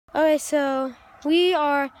Okay, so we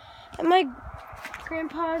are at my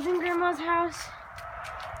grandpa's and grandma's house,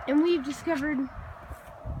 and we've discovered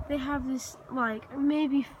they have this like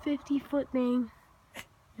maybe 50-foot thing.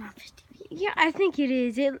 Not 50 feet. Yeah, I think it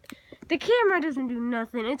is. The camera doesn't do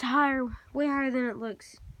nothing. It's higher, way higher than it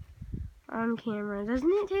looks on camera, doesn't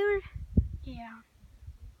it, Taylor? Yeah.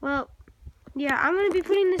 Well, yeah, I'm gonna be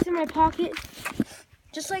putting this in my pocket,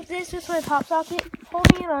 just like this with my pop socket,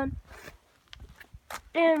 holding it on,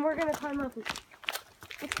 and we're gonna climb up it.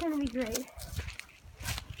 It's gonna be great.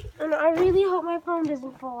 And I really hope my phone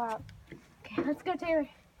doesn't fall out. Okay, let's go, Taylor.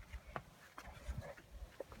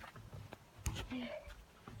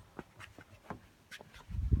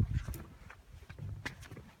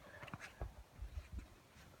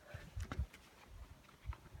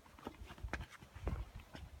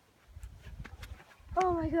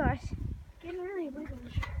 Oh my gosh. Getting really wiggly.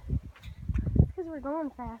 Because we're going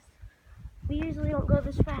fast. We usually don't go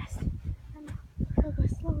this fast. I'll go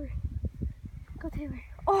slower. Go, Taylor.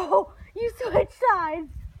 Oh, you switched sides.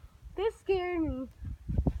 This scared me.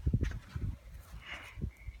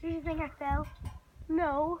 Did you think I fell?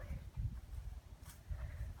 No.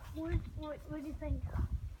 What did you think?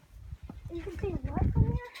 You can see what from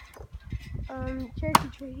here? Cherokee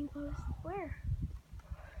Trading Post. Where?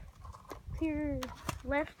 To your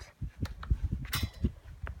left.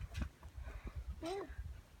 Where?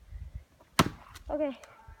 Okay.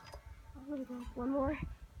 I'm gonna go one more.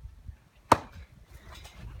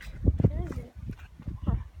 Where is it?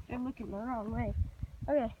 Huh, you're looking the wrong way.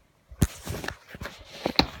 Okay.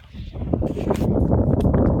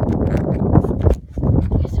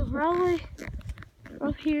 Okay, so we're all the way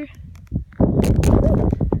up here.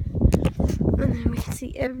 And then we can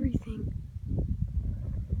see everything.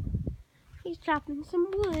 He's chopping some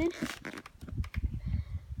wood.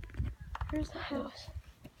 There's the house.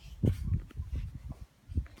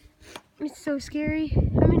 It's so scary.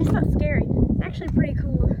 I mean, it's not scary. It's actually pretty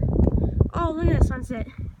cool. Oh, look at that sunset.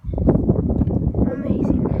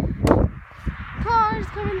 Amazing. Cars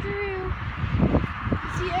coming through. You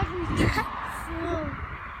see everything.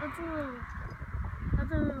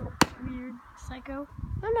 That's a little weird. Psycho.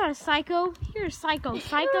 I'm not a psycho. You're a psycho.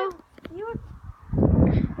 Psycho? You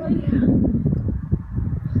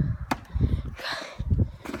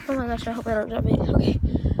Oh my gosh, I hope I don't drop it. Okay.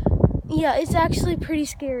 Yeah, it's actually pretty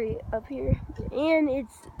scary up here. And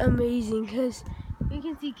it's amazing because you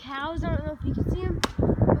can see cows. I don't know if you can see them,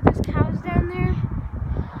 but there's cows down there.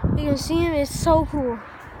 You can see them. It's so cool.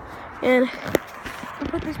 And I'll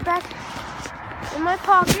put this back in my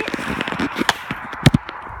pocket.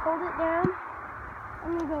 Hold it down.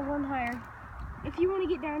 I'm going to go one higher. If you want to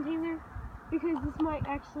get down, Taylor, because this might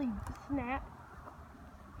actually snap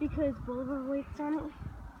because both of our weight's on it.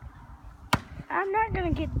 I'm not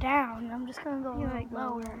gonna get down. I'm just gonna go Like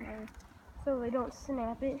lower. So they don't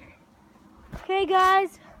snap it. Okay,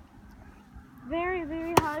 guys. Very,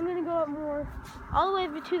 very high. I'm gonna go up more, all the way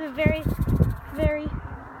to the very, very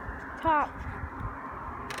top.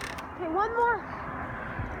 Okay, one more.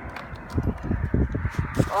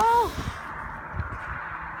 Oh!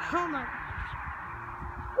 Oh my.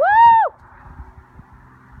 Woo!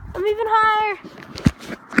 I'm even higher.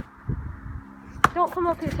 Don't come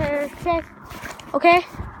up here, Taylor. Okay? Okay?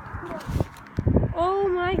 Oh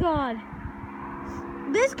my god.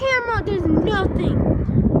 This camera does nothing.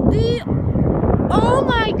 Oh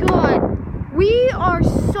my god. We are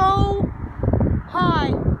so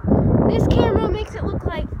high. This camera makes it look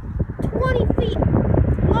like 20 feet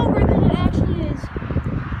lower than it actually is.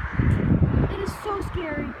 It is so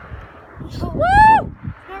scary. Oh, Woo!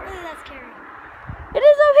 it's not really that scary. It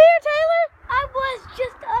is up here, Taylor. I was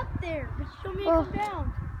just up there, but you told me to Oh. come down.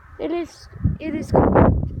 It is cool.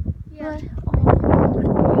 Yeah.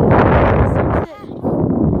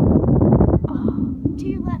 To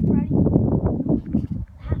your left, Roddy.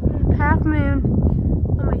 Half moon.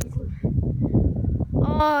 Amazing.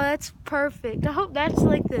 Oh, that's perfect. I hope that's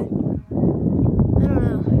like I don't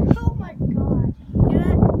know. Oh my god. You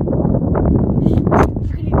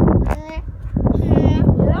hear that? Yeah,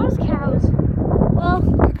 that was cows. Well,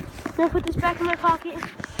 I'm gonna put this back in my pocket.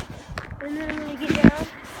 And then I'm gonna get down.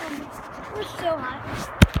 We're so hot.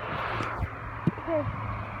 Okay.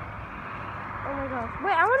 Oh my gosh.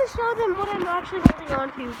 Wait, I want to show them what I'm actually holding on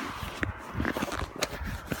to.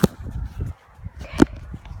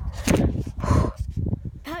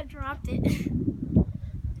 I dropped it.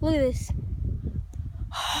 Look at this.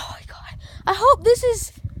 Oh my god. I hope this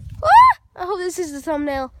is the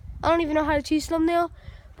thumbnail. I don't even know how to choose thumbnail,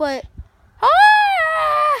 but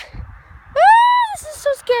this is so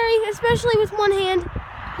scary, especially with one hand.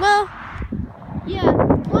 Well, yeah,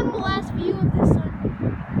 one last view of the sun.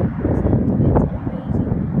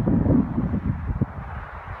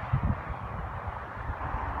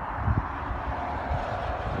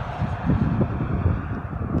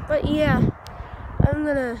 yeah, I'm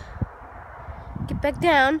gonna get back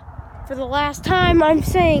down for the last time. I'm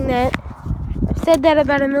saying that. I've said that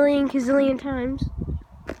about a million gazillion times.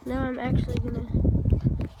 Now I'm actually gonna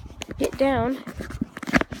get down.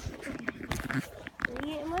 Let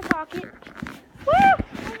me get in my pocket. Woo!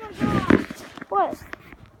 Oh my god! What?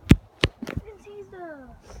 You can see the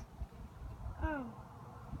I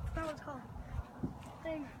forgot what it's called.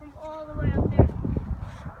 Thing from all the way up there.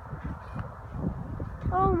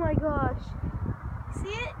 Oh my gosh. See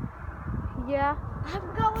it? Yeah. I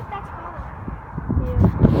forgot what that's called.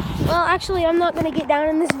 Yeah. Well, actually, I'm not going to get down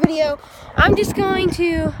in this video. I'm just going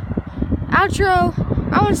to outro.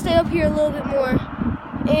 I want to stay up here a little bit more.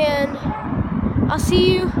 And I'll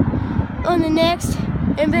see you on the next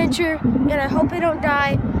adventure. And I hope I don't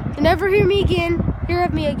die. You'll never hear of me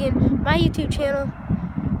again. My YouTube channel.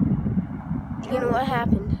 You know what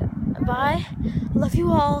happened. Bye. Love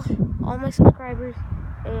you all my subscribers.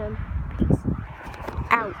 And peace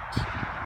out.